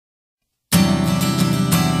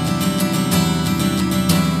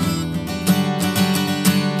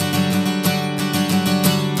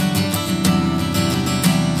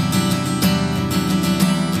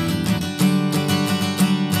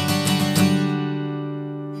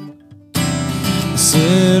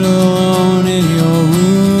sit alone in your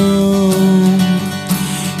room.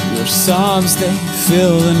 Your sobs, they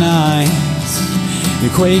fill the night.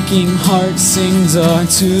 Your quaking heart sings a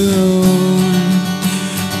tune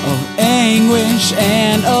of anguish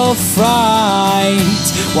and of fright.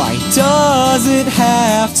 Why does it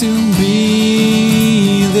have to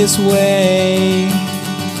be this way?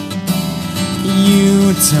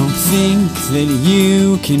 You don't think that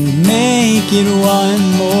you can make it one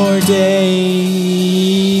more day.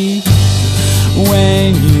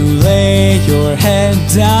 When you lay your head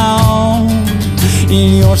down,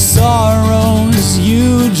 in your sorrows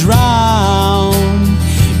you drown.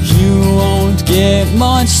 You won't get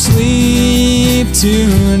much sleep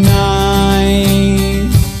tonight.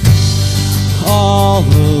 All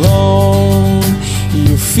alone,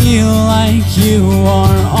 you feel like you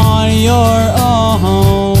are on your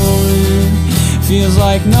own. Feels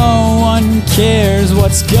like no one cares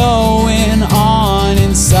what's going on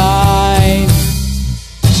inside.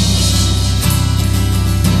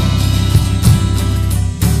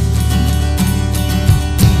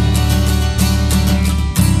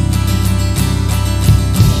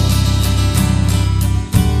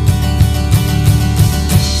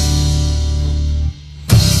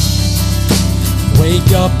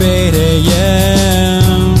 Wake up 8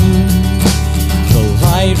 a.m. The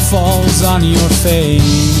light falls on your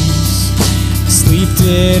face. Sleep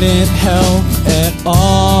didn't help at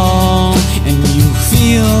all, and you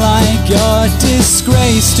feel like a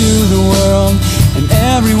disgrace to the world and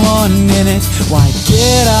everyone in it. Why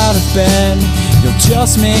get out of bed? You'll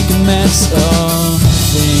just make a mess of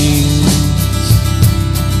things.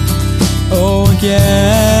 Oh,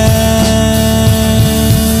 again.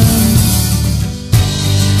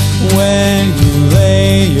 When you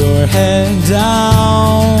lay your head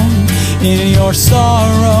down, in your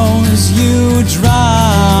sorrows you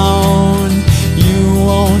drown. You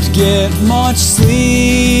won't get much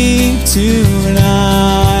sleep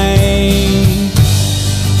tonight.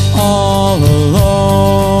 All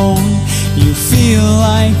alone, you feel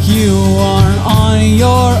like you are on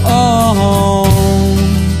your own.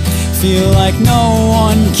 Feel like no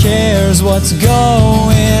one cares what's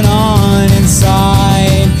going on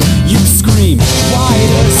inside. You scream, why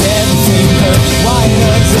does everything hurt? Why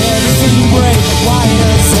does everything break? Why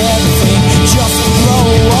does everything just blow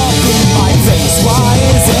up in my face? Why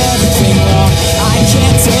is everything wrong? I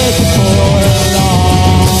can't take it for long.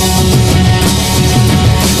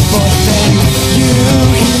 But then you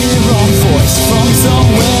hear a voice from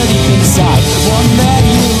somewhere deep inside, one that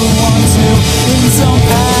you want to in some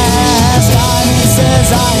past time. It says,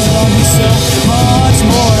 I love you so much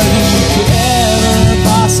more than you could ever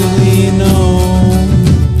possibly know.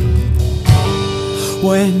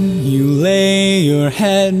 When you lay your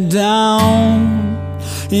head down,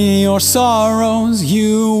 in your sorrows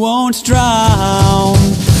you won't drown.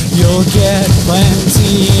 You'll get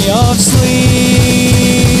plenty of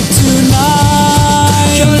sleep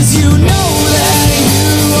tonight, 'cause you know that